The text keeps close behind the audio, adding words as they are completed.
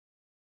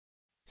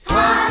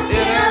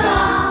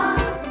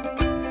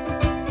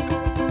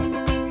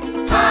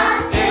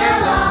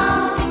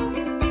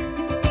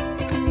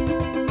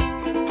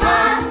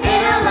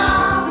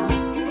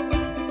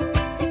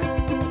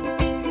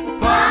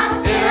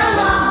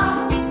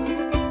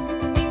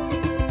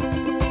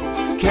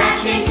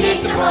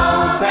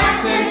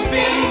bounce and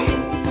spin.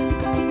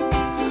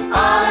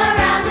 All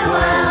around the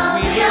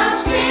world we will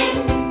sing.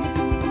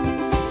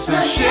 So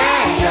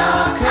share your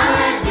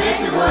colors with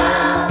the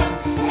world,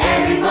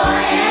 every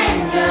boy and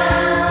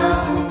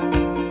girl.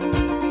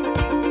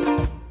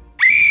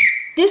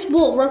 This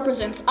ball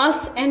represents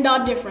us and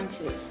our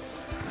differences.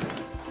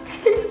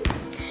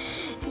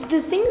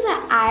 The things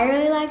that I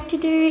really like to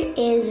do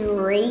is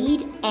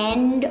read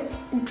and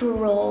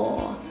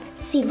draw.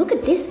 See, look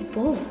at this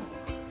ball.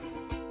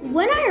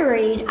 When I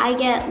read, I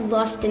get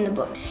lost in the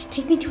book. It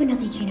takes me to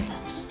another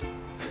universe.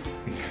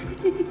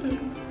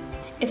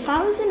 If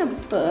I was in a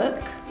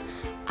book,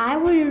 I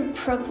would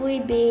probably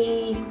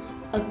be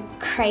a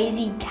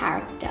crazy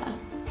character.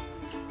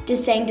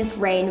 Just saying just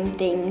random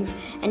things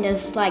and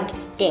just like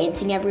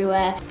dancing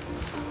everywhere.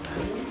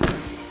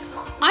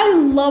 I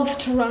love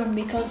to run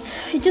because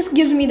it just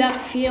gives me that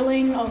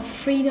feeling of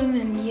freedom,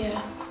 and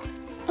yeah,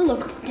 I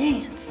love to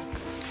dance.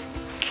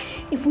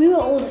 If we were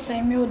all the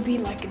same, it would be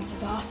like a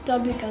disaster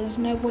because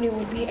nobody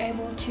would be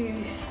able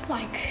to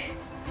like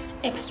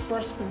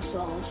express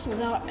themselves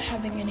without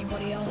having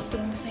anybody else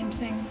doing the same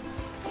thing.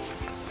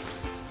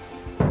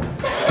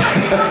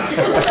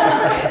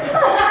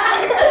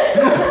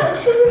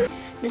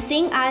 The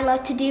thing I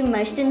love to do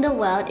most in the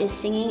world is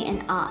singing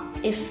and art.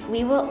 If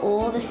we were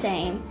all the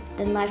same,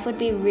 then life would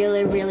be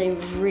really, really,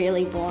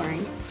 really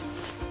boring.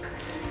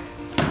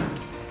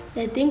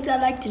 The things I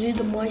like to do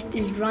the most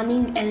is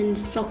running and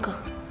soccer.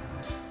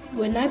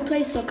 When I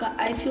play soccer,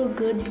 I feel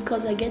good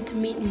because I get to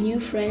meet new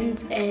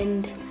friends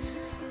and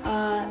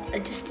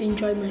I just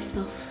enjoy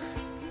myself.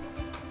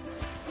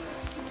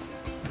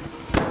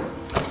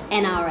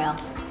 NRL.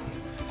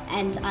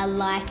 And I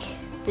like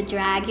the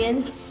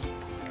Dragons.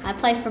 I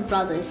play for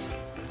Brothers.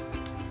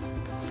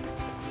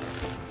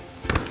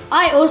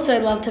 I also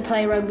love to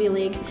play rugby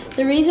league.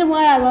 The reason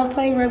why I love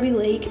playing rugby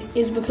league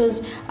is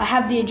because I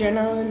have the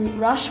adrenaline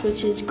rush,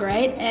 which is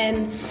great,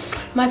 and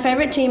my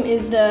favourite team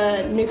is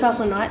the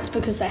Newcastle Knights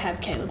because they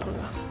have Caleb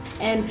Ponga.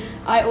 And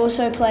I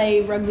also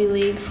play rugby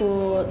league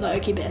for the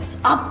Oakey Bears.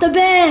 Up the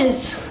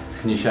Bears!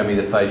 Can you show me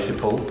the fascia,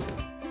 Paul?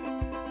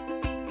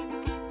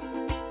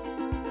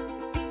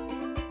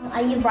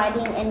 Are you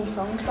writing any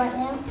songs right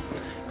now?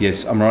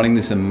 Yes, I'm writing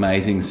this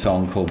amazing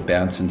song called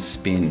Bounce and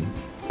Spin.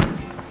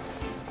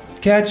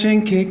 Catch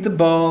and kick the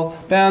ball,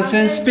 bounce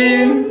and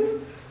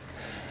spin.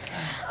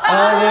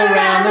 All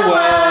around the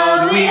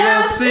world we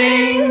will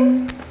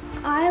sing.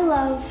 I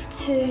love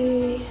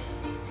to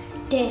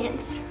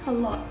dance a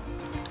lot.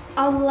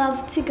 I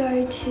love to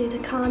go to the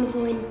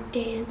carnival and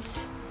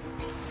dance.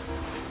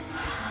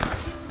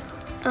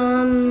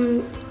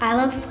 I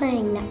love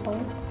playing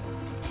netball.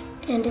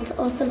 And it's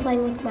also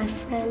playing with my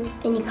friends,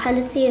 and you kind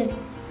of see a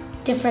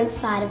different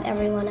side of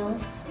everyone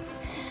else.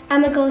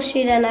 I'm a goal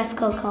shooter and I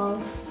score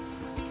goals.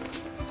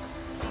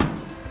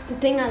 The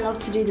thing I love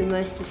to do the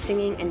most is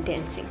singing and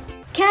dancing.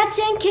 Catch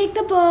and kick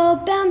the ball,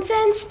 bounce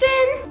and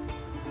spin.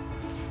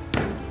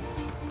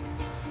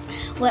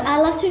 What I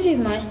love to do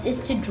most is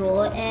to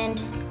draw, and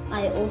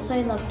I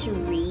also love to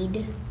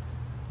read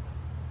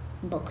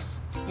books.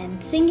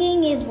 And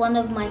singing is one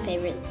of my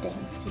favorite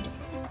things to do.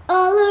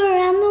 All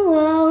around the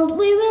world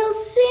we will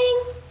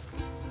sing.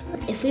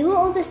 If we were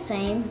all the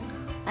same,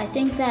 I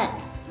think that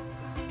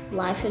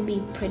life would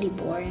be pretty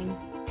boring.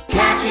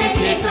 Catch and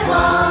kick the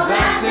ball,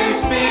 bounce and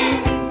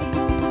spin.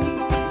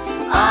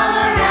 All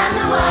around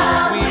the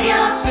world